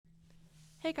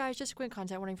Hey guys, just a quick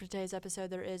content warning for today's episode.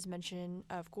 There is mention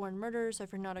of gore and murder, so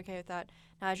if you're not okay with that,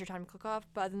 now is your time to click off.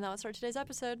 But other than that, let's start today's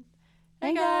episode.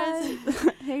 Hey guys!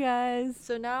 Hey guys!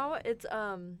 So now it's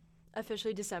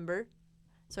officially December,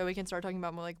 so we can start talking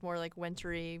about more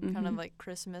wintry, kind of like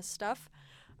Christmas stuff,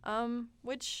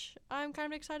 which I'm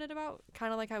kind of excited about,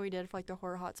 kind of like how we did for like the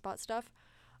horror hotspot stuff.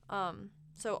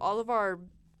 So all of our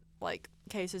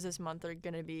cases this month are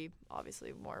gonna be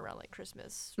obviously more around like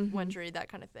Christmas, wintry, that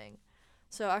kind of thing.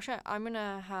 So actually, I'm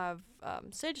gonna have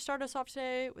Sage start us off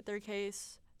today with their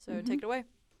case. So take it away.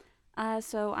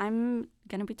 So I'm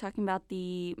going to be talking about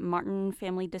the Martin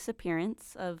family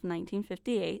disappearance of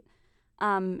 1958.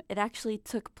 It actually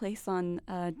took place on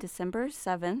December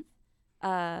 7th,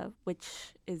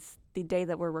 which is the day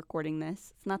that we're recording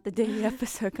this. It's not the day the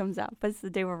episode comes out, but it's the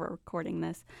day we're recording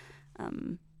this.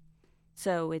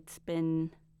 So it's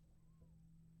been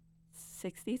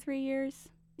 63 years.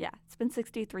 Yeah, it's been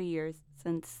 63 years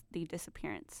since the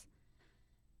disappearance.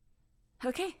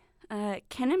 Okay.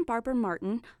 Ken and Barbara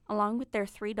Martin, along with their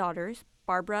 3 daughters,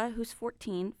 Barbara, who's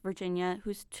 14, Virginia,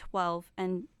 who's 12,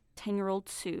 and 10-year-old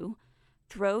Sue,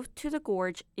 drove to the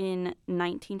gorge in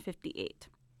 1958.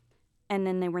 And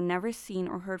then they were never seen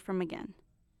or heard from again.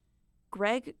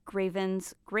 Greg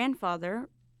Graven's grandfather,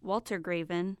 Walter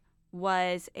Graven,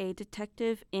 was a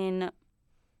detective in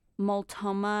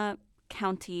Multnomah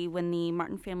County when the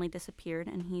Martin family disappeared,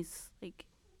 and he's like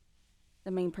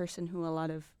the main person who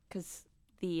because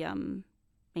the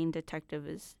main detective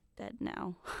is dead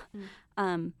now.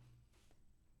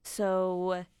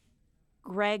 So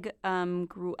Greg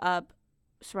grew up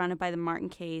surrounded by the Martin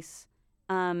case,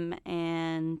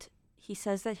 and he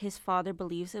says that his father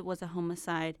believes it was a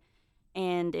homicide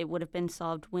and it would have been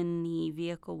solved when the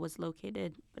vehicle was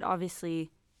located. But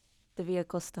obviously, the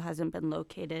vehicle still hasn't been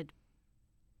located,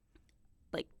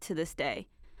 to this day.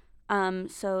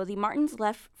 So the Martins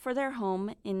left for their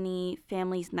home in the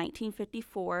family's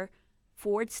 1954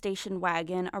 Ford station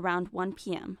wagon around 1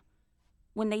 p.m.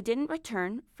 When they didn't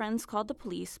return, friends called the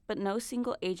police, but no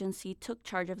single agency took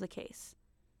charge of the case.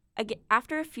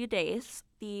 After a few days,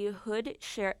 the Hood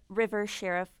River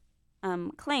Sheriff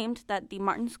claimed that the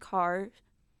Martins' car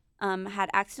had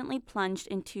accidentally plunged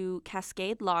into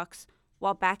Cascade Locks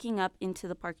while backing up into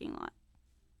the parking lot.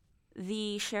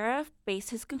 The sheriff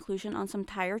based his conclusion on some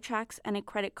tire tracks and a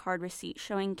credit card receipt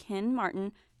showing Ken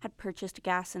Martin had purchased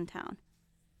gas in town.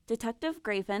 Detective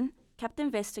Graven kept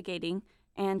investigating,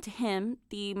 and to him,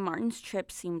 the Martins'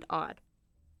 trip seemed odd.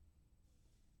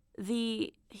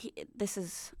 This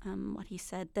is what he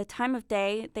said. The time of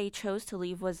day they chose to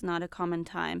leave was not a common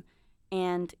time,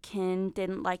 and Ken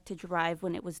didn't like to drive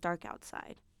when it was dark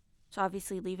outside. So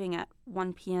obviously leaving at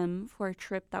 1 p.m. for a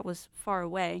trip that was far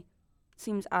away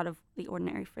seems out of the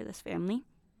ordinary for this family.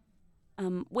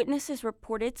 Witnesses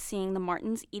reported seeing the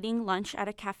Martins eating lunch at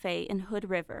a cafe in Hood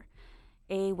River.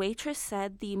 A waitress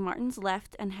said the Martins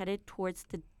left and headed towards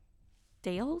the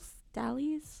Dales?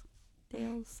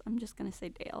 I'm just going to say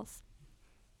Dales.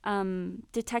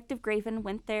 Detective Graven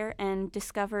went there and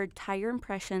discovered tire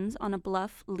impressions on a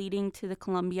bluff leading to the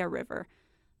Columbia River.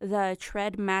 The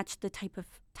tread matched the type of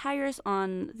tires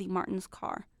on the Martins'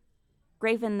 car.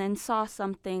 Graven then saw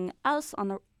something else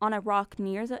on a rock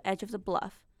near the edge of the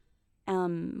bluff,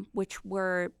 which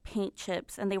were paint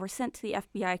chips, and they were sent to the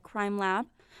FBI crime lab,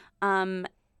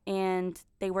 and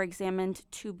they were examined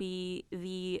to be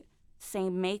the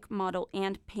same make, model,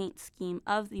 and paint scheme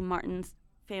of the Martins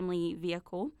family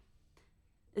vehicle.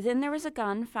 Then there was a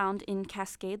gun found in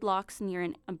Cascade Locks near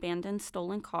an abandoned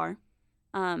stolen car,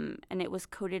 and it was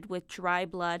coated with dry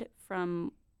blood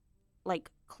from,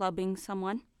 clubbing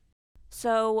someone.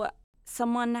 So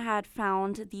someone had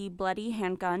found the bloody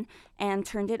handgun and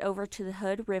turned it over to the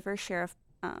Hood River Sheriff,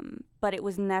 but it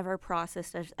was never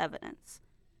processed as evidence.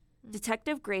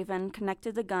 Detective Graven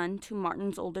connected the gun to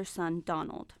Martin's older son,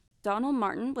 Donald. Donald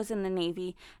Martin was in the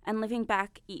Navy and living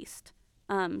back east,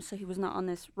 so he was not on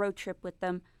this road trip with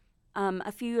them.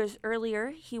 A few years earlier,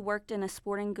 he worked in a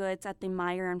sporting goods at the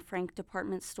Meyer and Frank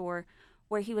department store,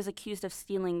 where he was accused of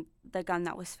stealing the gun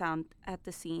that was found at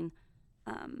the scene.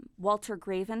 Walter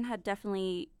Graven had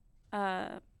definitely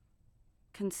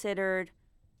considered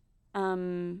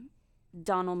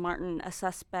Donald Martin a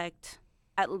suspect,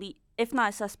 if not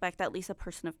a suspect, at least a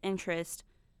person of interest.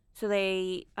 So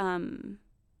they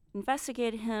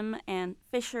investigated him, and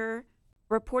Fisher.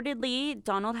 Reportedly,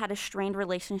 Donald had a strained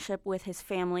relationship with his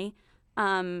family,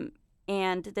 and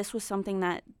this was something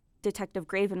that Detective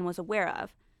Graven was aware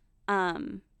of.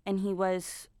 And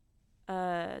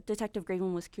Detective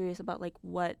Graven was curious about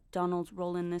what Donald's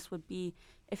role in this would be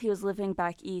if he was living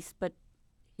back east, but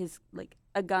his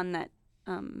a gun that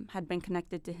had been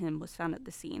connected to him was found at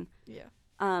the scene. Yeah.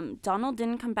 Donald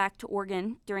didn't come back to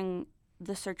Oregon during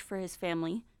the search for his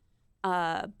family,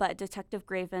 but Detective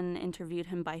Graven interviewed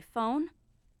him by phone.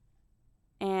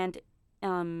 And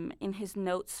in his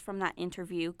notes from that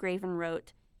interview, Graven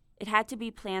wrote, "It had to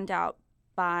be planned out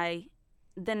by..."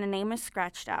 Then a name is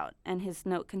scratched out, and his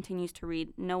note continues to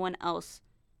read, "No one else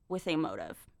with a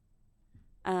motive."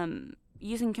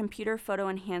 Using computer photo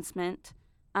enhancement,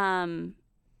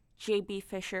 J.B.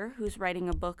 Fisher, who's writing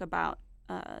a book about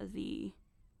the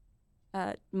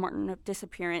Martin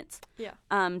disappearance,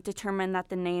 determined that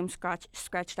the name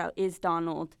scratched out is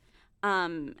Donald.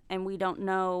 And we don't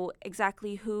know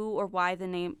exactly who or why the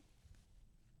name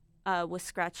was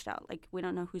scratched out. Like, we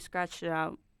don't know who scratched it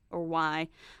out or why.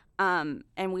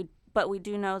 But we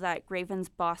do know that Graven's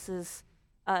bosses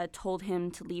told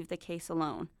him to leave the case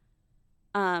alone.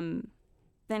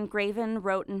 Then Graven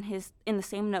wrote in the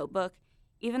same notebook,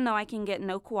 "Even though I can get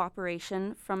no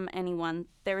cooperation from anyone,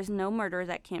 there is no murder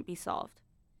that can't be solved."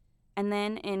 And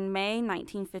then in May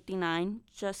 1959,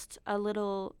 just a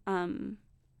little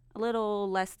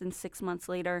less than 6 months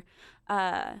later,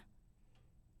 a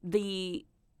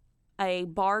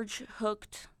barge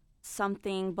hooked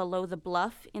something below the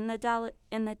bluff in the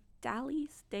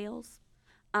Dales,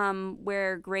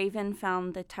 where Graven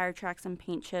found the tire tracks and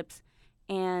paint chips,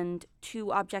 and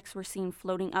 2 objects were seen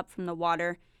floating up from the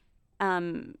water,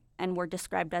 and were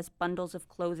described as bundles of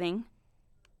clothing.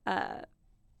 A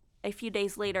few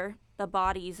days later, the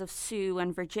bodies of Sue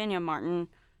and Virginia Martin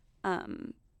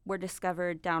were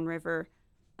discovered downriver.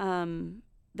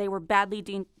 They were badly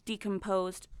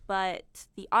decomposed, but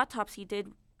the autopsy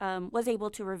was able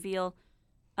to reveal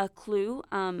a clue.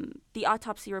 The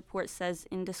autopsy report says,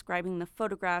 in describing the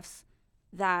photographs,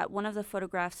 that one of the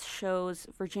photographs shows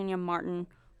Virginia Martin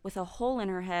with a hole in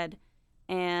her head,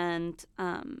 and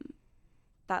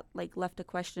that left a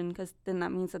question, because then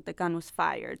that means that the gun was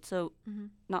fired. So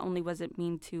not only was it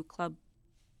used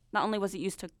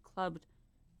to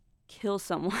kill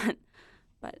someone,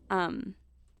 but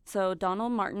so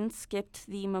Donald Martin skipped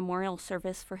the memorial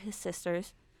service for his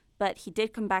sisters, but he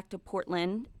did come back to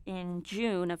Portland in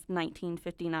June of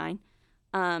 1959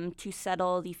 to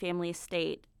settle the family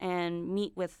estate and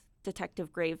meet with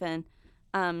Detective Graven,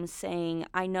 saying,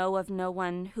 "I know of no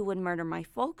one who would murder my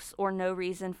folks, or no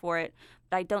reason for it,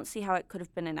 but I don't see how it could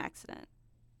have been an accident."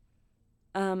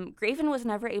 Graven was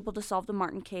never able to solve the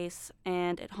Martin case,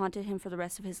 and it haunted him for the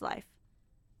rest of his life.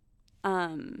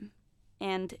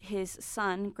 And his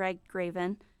son, Greg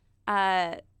Graven,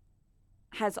 has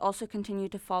also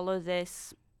continued to follow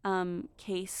this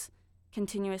case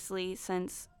continuously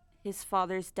since his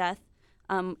father's death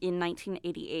in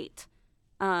 1988.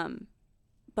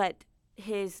 But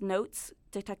his notes,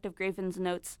 Detective Graven's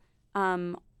notes,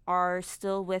 are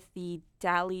still with the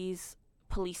Dalles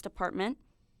Police Department.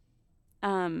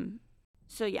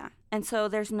 So yeah, and so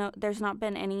there's not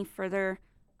been any further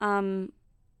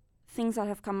things that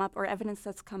have come up or evidence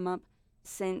that's come up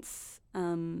since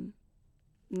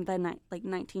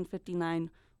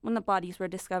 1959 when the bodies were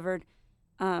discovered.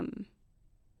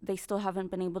 They still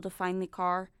haven't been able to find the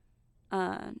car,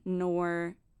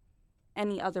 nor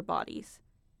any other bodies,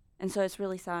 and so it's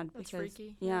really sad. That's because,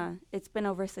 freaky. Yeah, it's been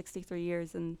over 63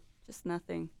 years and just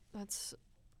nothing. That's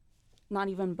not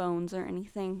even bones or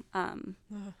anything.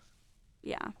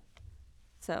 Yeah.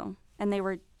 So, and they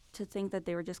were to think that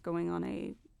they were just going on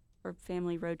a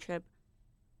family road trip,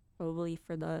 probably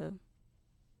for the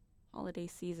holiday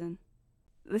season.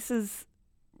 This is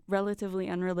relatively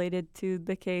unrelated to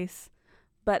the case,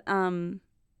 but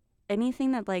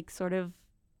anything that it's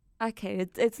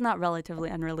not relatively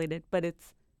unrelated, but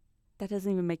that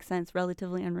doesn't even make sense.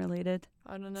 Relatively unrelated.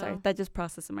 I don't know. Sorry, that just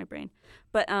processed in my brain.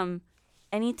 But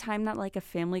any time that a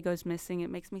family goes missing,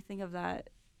 it makes me think of that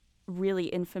really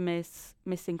infamous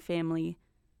missing family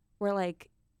where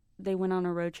they went on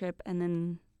a road trip and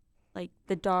then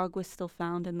the dog was still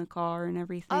found in the car and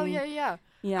everything. Oh yeah.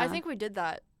 Yeah. I think we did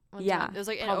that one Yeah, time. It was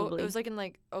probably. it was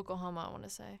in Oklahoma, I want to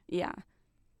say. Yeah.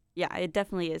 Yeah, it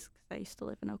definitely is, because I used to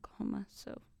live in Oklahoma,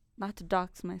 so not to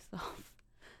dox myself.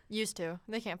 Used to.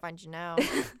 They can't find you now.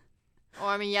 Oh,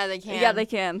 I mean, yeah, they can. Yeah, they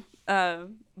can.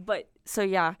 But so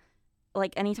yeah,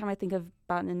 anytime I think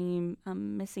about any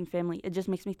missing family, it just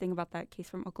makes me think about that case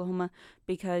from Oklahoma,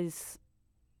 because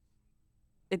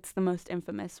it's the most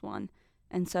infamous one,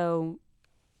 and so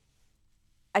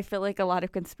I feel like a lot of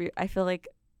a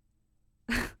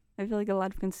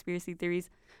lot of conspiracy theories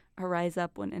arise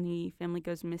up when any family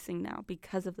goes missing now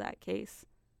because of that case,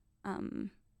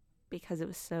 because it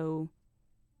was so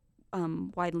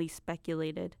widely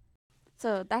speculated.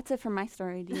 So that's it for my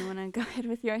story. Do you want to go ahead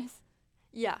with yours?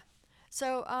 Yeah.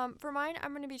 So, for mine,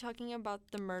 I'm going to be talking about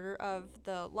the murder of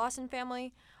the Lawson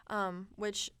family,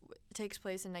 which takes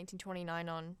place in 1929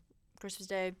 on Christmas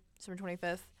Day, December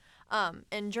 25th,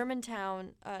 in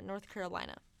Germantown, North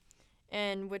Carolina,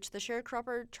 in which the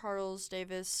sharecropper Charles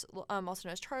Davis, also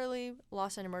known as Charlie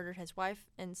Lawson, murdered his wife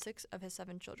and 6 of his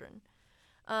 7 children.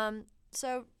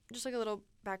 So, just like a little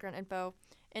background info,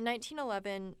 in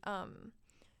 1911,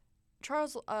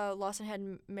 Charles Lawson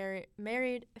had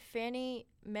married Fanny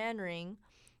Mannering,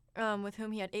 with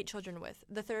whom he had 8 children with.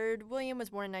 The third, William, was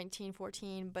born in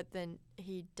 1914, but then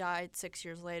he died 6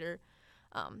 years later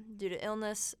due to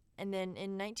illness. And then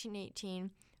in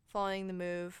 1918, following the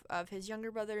move of his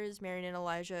younger brothers, Marion and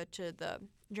Elijah, to the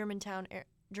Germanton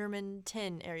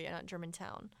area, not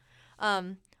Germantown,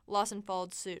 Lawson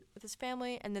followed suit with his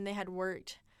family, and then they had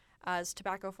worked as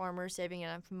tobacco farmers, saving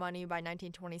enough money by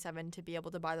 1927 to be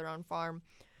able to buy their own farm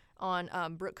on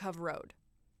Brook Cove Road.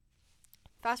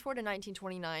 Fast forward to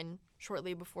 1929,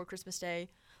 shortly before Christmas Day,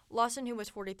 Lawson, who was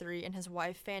 43, and his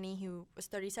wife, Fanny, who was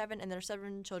 37, and their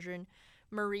 7 children,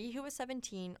 Marie, who was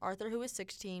 17, Arthur, who was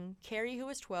 16, Carrie, who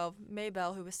was 12,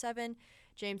 Maybelle, who was 7,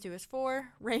 James, who was 4,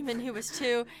 Raymond, who was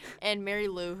 2, and Mary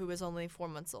Lou, who was only 4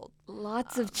 months old.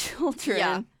 Lots of children.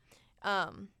 Yeah.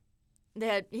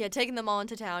 He had taken them all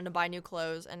into town to buy new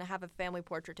clothes and to have a family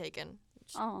portrait taken.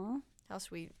 Aw. How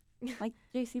sweet. Like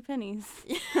JCPenney's.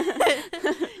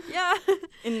 Yeah.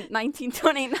 In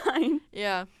 1929.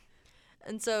 Yeah.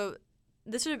 And so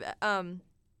this would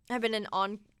have been an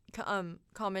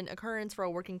common occurrence for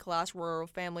a working class rural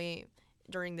family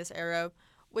during this era,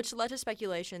 which led to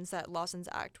speculations that Lawson's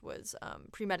act was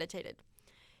premeditated.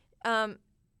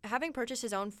 Having purchased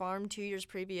his own farm 2 years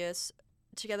previous,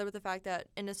 together with the fact that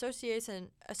an Association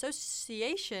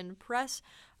Press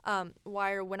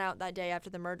wire went out that day after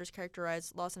the murders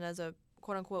characterized Lawson as a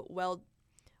quote-unquote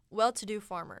well-to-do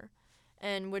farmer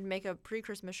and would make a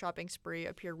pre-Christmas shopping spree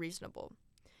appear reasonable.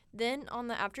 Then on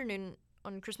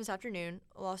Christmas afternoon,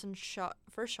 Lawson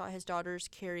first shot his daughters,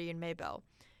 Carrie and Maybelle.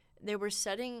 They were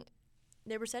setting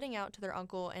out to their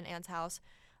uncle and aunt's house,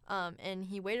 and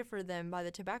he waited for them by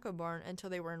the tobacco barn until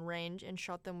they were in range and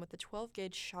shot them with a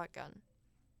 12-gauge shotgun.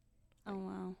 Oh,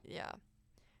 wow. Yeah.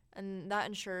 And that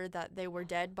ensured that they were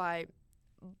dead by,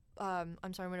 I'm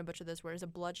sorry, I'm going to butcher this word. Is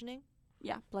it bludgeoning?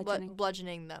 Yeah, bludgeoning.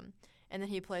 Bludgeoning them. And then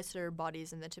he placed their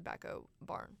bodies in the tobacco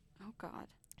barn. Oh, God.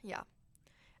 Yeah.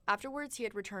 Afterwards, he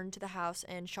had returned to the house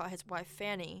and shot his wife,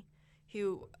 Fanny,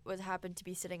 who happened to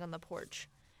be sitting on the porch.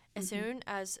 As soon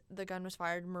as the gun was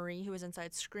fired, Marie, who was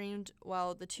inside, screamed,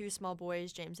 while the 2 small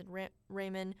boys, James and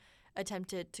Raymond,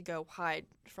 attempted to go hide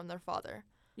from their father.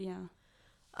 Yeah.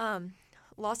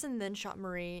 Lawson then shot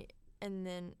Marie, and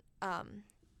then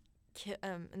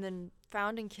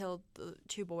found and killed the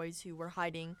 2 boys who were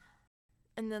hiding.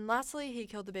 And then lastly, he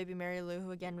killed the baby Mary Lou,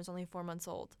 who again was only 4 months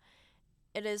old.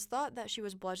 It is thought that she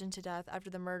was bludgeoned to death after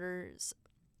the murders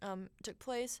took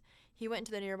place. He went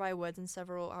into the nearby woods, and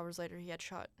several hours later he had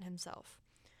shot himself.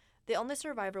 The only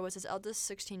survivor was his eldest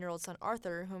 16-year-old son,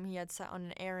 Arthur, whom he had set on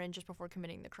an errand just before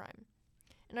committing the crime.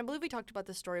 And I believe we talked about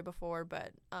this story before,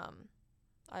 but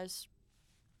I just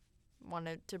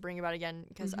wanted to bring it about again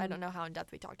because I don't know how in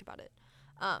depth we talked about it.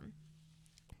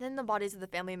 Then the bodies of the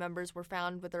family members were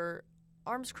found with their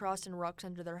arms crossed and rocks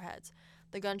under their heads.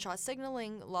 The gunshot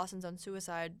signaling Lawson's own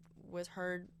suicide was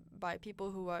heard by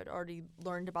people who had already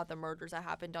learned about the murders that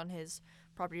happened on his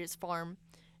property, his farm,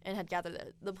 and had gathered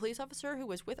there. The police officer who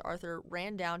was with Arthur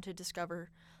ran down to discover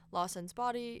Lawson's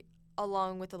body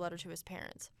along with a letter to his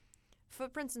parents.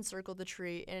 Footprints encircled the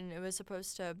tree, and it was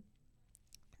supposed to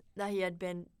that he had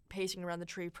been pacing around the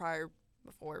tree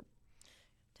before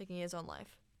taking his own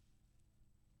life.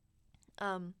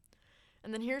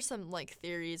 And then here's some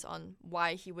theories on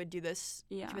why he would do this,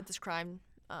 commit this crime.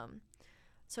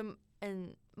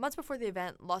 And months before the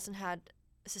event, Lawson had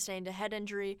sustained a head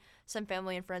injury. Some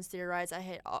family and friends theorized that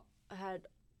had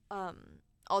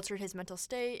altered his mental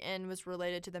state and was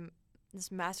related to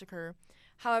this massacre.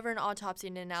 However, an autopsy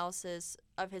and analysis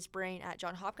of his brain at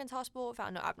Johns Hopkins Hospital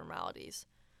found no abnormalities.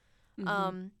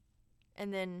 And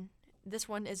then this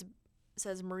one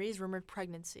says Marie's rumored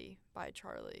pregnancy by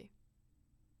Charlie.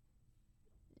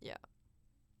 Yeah.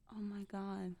 Oh my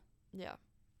God. Yeah.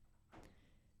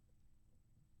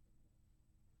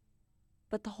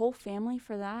 But the whole family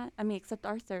for that? I mean, except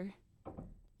Arthur.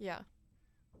 Yeah.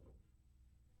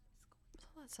 What's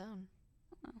all that sound?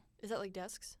 Oh. Is that like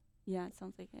desks? Yeah, it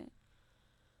sounds like it.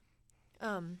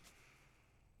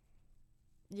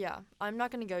 Yeah. I'm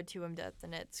not going to go too in depth,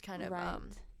 and it's kind of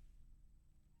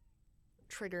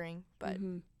triggering, but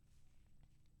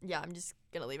yeah, I'm just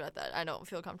gonna leave it at that. I don't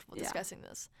feel comfortable Yeah. discussing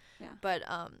this. Yeah. But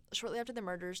shortly after the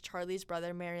murders, Charlie's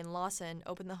brother, Marion Lawson,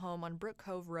 opened the home on Brook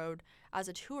Cove Road as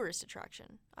a tourist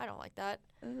attraction. I don't like that.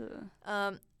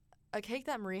 Ugh. A cake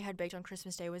that Marie had baked on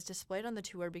Christmas Day was displayed on the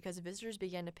tour because visitors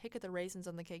began to pick at the raisins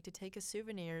on the cake to take as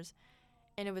souvenirs,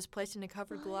 and it was placed in a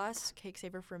covered glass cake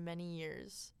saver for many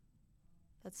years.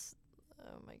 That's,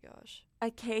 oh my gosh.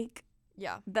 A cake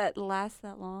Yeah. that lasts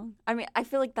that long? I mean, I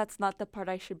feel like that's not the part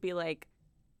I should be like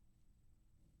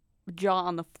jaw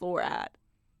on the floor at.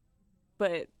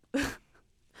 But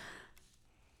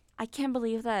I can't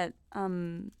believe that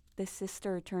the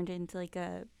sister turned it into like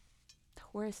a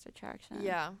tourist attraction.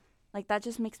 Yeah. Like that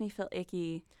just makes me feel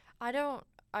icky. I don't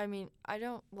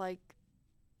like,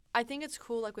 I think it's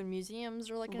cool like when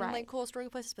museums are like in Right. like cool historical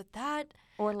places, but that,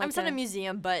 Or like it's not a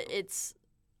museum, but it's,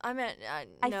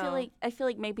 no. I feel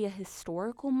like maybe a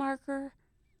historical marker,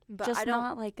 but just I don't,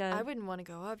 not like a I wouldn't want to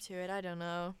go up to it. I don't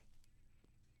know.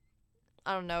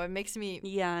 It makes me,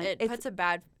 yeah. it puts a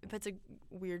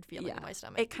weird feeling Yeah. in my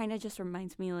stomach. It kind of just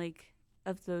reminds me like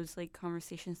of those like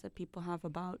conversations that people have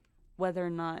about whether or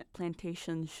not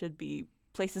plantations should be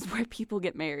places where people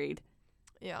get married.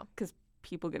 Yeah.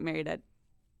 People get married at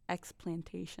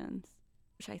ex-plantations,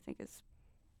 which I think is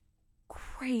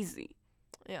crazy.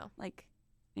 Yeah. Like,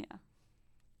 yeah.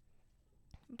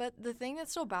 But the thing that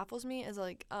still baffles me is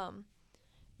like,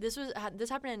 this happened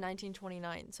in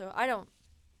 1929. So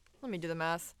let me do the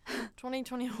math.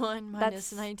 2021 minus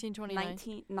That's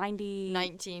 1929.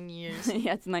 19 years.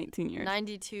 Yeah, it's 19 years.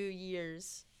 92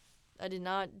 years. I did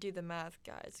not do the math,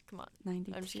 guys. Come on.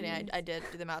 92 I'm just kidding. years. I did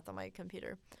do the math on my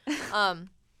computer.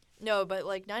 No, but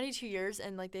like 92 years,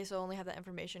 and like they still only have that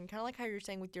information. Kind of like how you're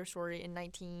saying with your story in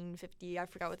 1950. I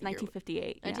forgot what the year.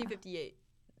 1958. 1958.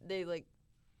 They like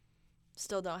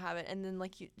still don't have it, and then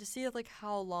like you to see like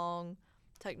how long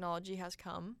technology has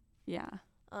come. Yeah.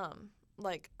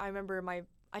 Like I remember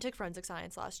I took forensic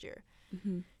science last year,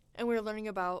 Mm-hmm. and we were learning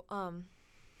about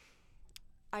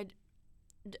I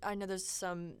know there's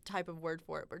some type of word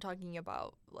for it. We're talking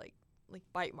about like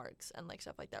bite marks and like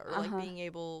stuff like that, or like being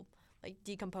able like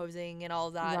decomposing and all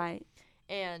of that. Right.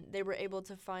 And they were able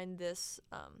to find this.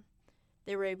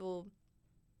 They were able.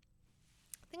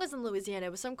 I think it was in Louisiana.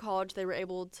 It was some college. They were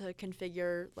able to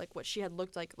configure like what she had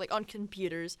looked like on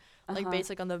computers, like based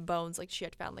like on the bones. Like she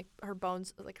had found like her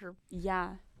bones, like her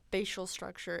Yeah. facial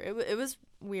structure. It was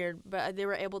weird, but they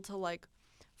were able to like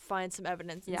find some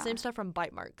evidence. And Yeah. same stuff from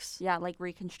bite marks. Yeah, like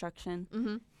reconstruction.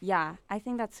 Mm-hmm. Yeah, I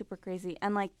think that's super crazy.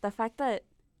 And like the fact that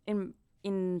in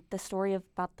the story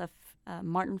about the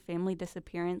Martin family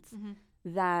disappearance, Mm-hmm.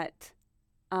 that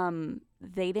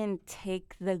they didn't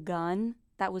take the gun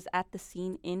that was at the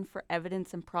scene in for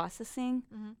evidence and processing.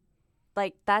 Mm-hmm.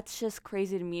 Like that's just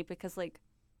crazy to me because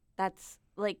that's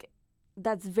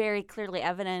very clearly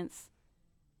evidence,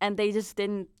 and they just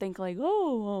didn't think like,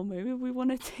 oh, well, maybe we want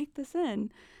to take this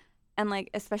in. And like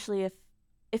especially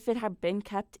if it had been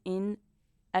kept in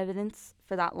evidence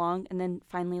for that long, and then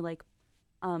finally like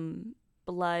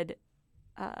blood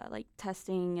like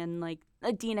testing and like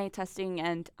DNA testing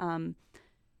and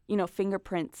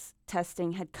fingerprints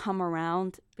testing had come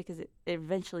around, because it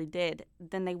eventually did,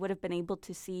 then they would have been able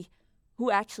to see who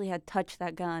actually had touched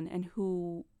that gun and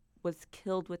who was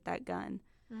killed with that gun.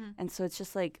 Mm-hmm. And so it's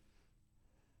just like,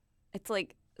 it's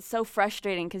like so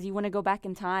frustrating because you want to go back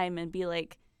in time and be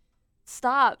like,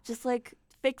 stop, just like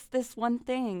fix this one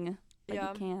thing. But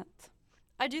Yeah. you can't.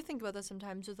 I do think about that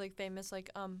sometimes with like famous like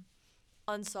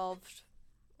unsolved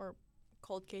or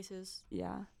cold cases,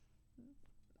 Yeah.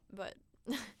 but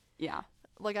Yeah.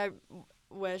 like I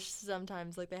wish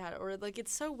sometimes like they had, or like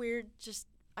it's so weird. Just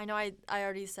I know I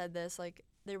already said this, like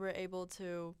they were able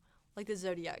to, like the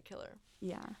Zodiac killer.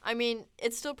 Yeah. I mean,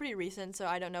 it's still pretty recent, so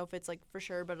I don't know if it's like for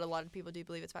sure, but a lot of people do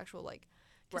believe it's factual. Like,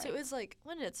 because it Right. was like,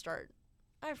 when did it start?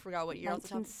 I forgot what year off the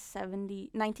top.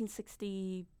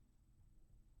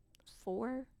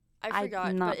 1964? I forgot,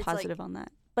 I'm not but it's positive on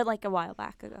that. But like a while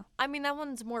back ago. I mean, that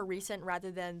one's more recent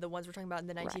rather than the ones we're talking about in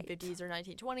the 1950s or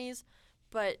 1920s.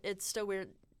 But it's still weird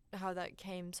how that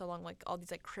came so long, like all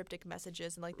these like cryptic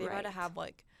messages, and like they had to Right. have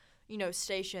like,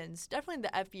 stations. Definitely the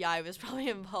FBI was probably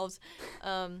involved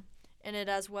in it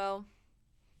as well.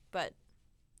 But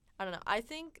I don't know. I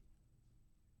think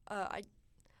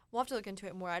we'll have to look into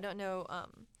it more. I don't know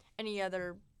any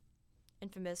other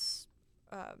infamous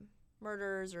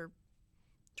murders or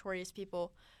notorious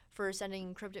people for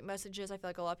sending cryptic messages. I feel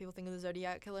like a lot of people think of the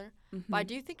Zodiac killer. Mm-hmm. But I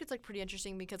do think it's like pretty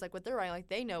interesting because like what they're writing, like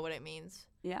they know what it means.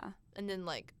 Yeah. And then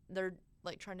like they're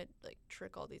like trying to like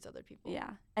trick all these other people.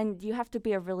 Yeah. And you have to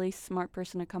be a really smart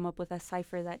person to come up with a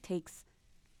cipher that takes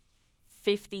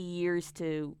 50 years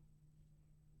to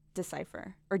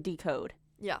decipher or decode.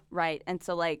 Yeah. Right. And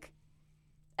so like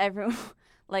everyone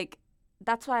like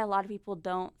that's why a lot of people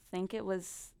don't think it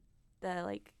was the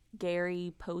like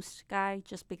Gary Post guy,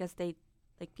 just because they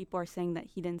like people are saying that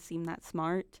he didn't seem that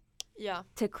smart Yeah.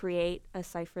 to create a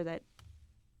cipher that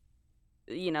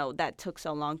that took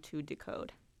so long to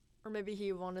decode. Or maybe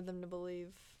he wanted them to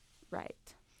believe.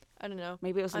 Right. I don't know.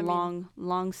 Maybe it was a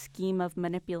long scheme of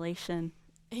manipulation.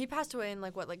 He passed away in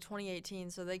like 2018,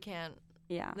 so they can't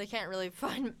really can't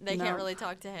really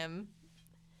talk to him.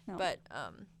 No. But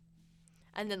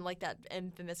and then like that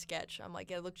infamous sketch, I'm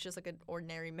like, it looks just like an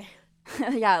ordinary man.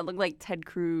 Yeah, it looked like Ted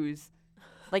Cruz.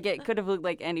 Like it could have looked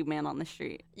like any man on the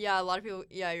street. Yeah, a lot of people.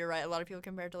 Yeah, you're right. A lot of people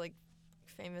compare it to like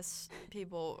famous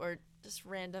people or just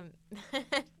random.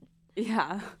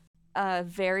 Yeah.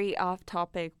 Very off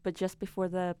topic, but just before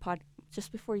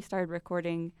you started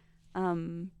recording,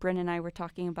 Bryn and I were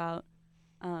talking about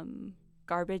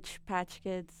Garbage Pail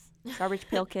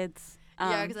Kids.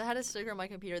 Yeah, because I had a sticker on my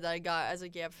computer that I got as a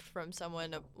gift from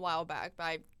someone a while back, but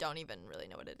I don't even really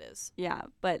know what it is. Yeah,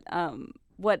 but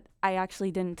what I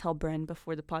actually didn't tell Bryn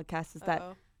before the podcast is that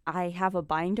I have a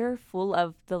binder full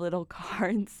of the little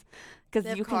cards. They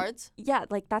have cards? Yeah,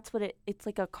 like that's what it's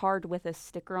like, a card with a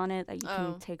sticker on it that you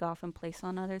can take off and place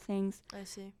on other things. I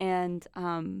see. And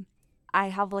I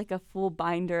have like a full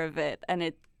binder of it, and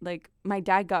it like my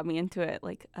dad got me into it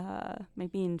like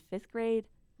maybe in 5th grade.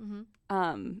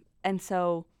 Mm-hmm. And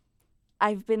so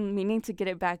I've been meaning to get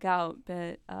it back out,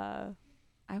 but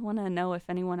I want to know if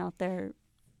anyone out there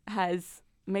has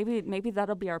maybe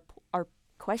that'll be our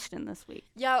question this week.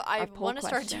 Yeah, I want to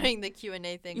start doing the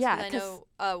Q&A things. Yeah, I know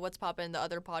What's Poppin', the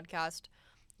other podcast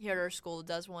here at our school,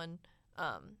 does one.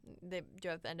 They do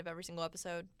at the end of every single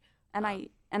episode. And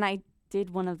I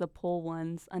did one of the poll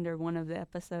ones under one of the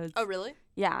episodes. Oh, really?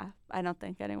 Yeah, I don't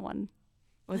think anyone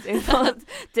was able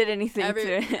did anything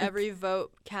to it. Every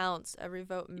vote counts. Every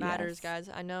vote matters, Yes. guys.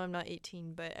 I know I'm not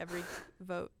 18, but every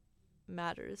vote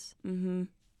matters. Mm-hmm.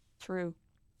 True.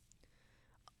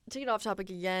 To get off topic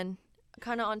again,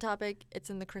 kind of on topic, it's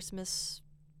in the Christmas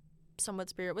somewhat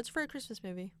spirit. What's your favorite Christmas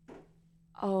movie?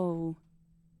 Oh,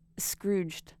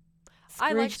 Scrooged.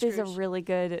 I like Scrooged is a Scrooge. really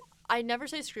good. I never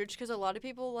say Scrooge because a lot of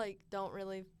people like don't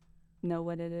really. Know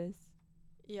what it is.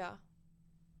 Yeah.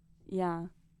 Yeah.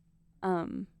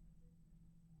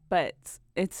 But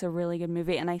it's a really good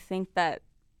movie, and I think that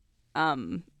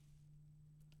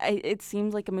it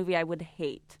seems like a movie I would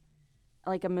hate.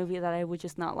 Like a movie that I would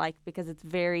just not like because it's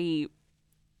very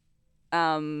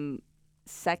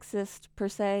sexist per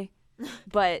se,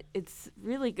 but it's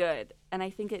really good, and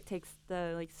I think it takes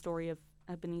the like story of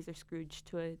Ebenezer Scrooge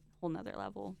to a whole nother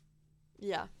level.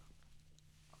 Yeah.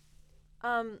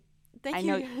 Thank I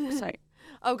you. know. Sorry.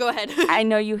 Oh, go ahead. I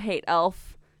know you hate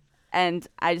Elf, and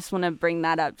I just want to bring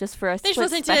that up just for a Thanks for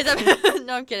split listening to second. today's episode.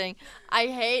 No, I'm kidding. I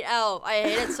hate Elf. I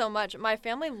hate it so much. My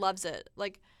family loves it.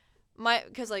 Like,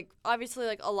 because like obviously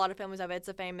like a lot of families have it. It's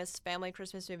a famous family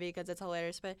Christmas movie because it's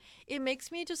hilarious. But it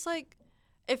makes me just like,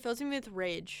 it fills me with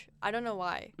rage. I don't know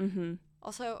why. Mm-hmm.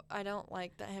 Also, I don't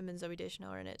like that him and Zooey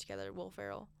Deschanel are in it together. Will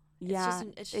Ferrell. Yeah,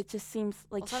 it just seems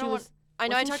like Also, she was. I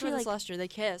know I wasn't talked she, about this like- last year. They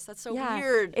kiss. That's so Yeah.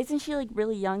 weird. Isn't she like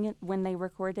really young when they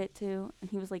recorded it too?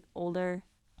 And he was like older.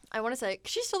 I want to say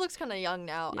she still looks kind of young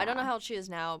now. I don't know Yeah. how old she is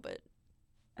now, but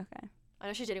Okay, I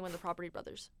know she's dating one of the Property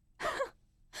Brothers.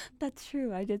 that's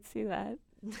true. I did see that.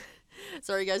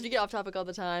 Sorry, guys, we get off topic all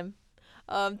the time.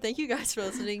 Thank you guys for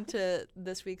listening to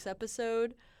this week's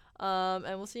episode, and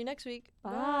we'll see you next week.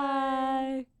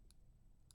 Bye.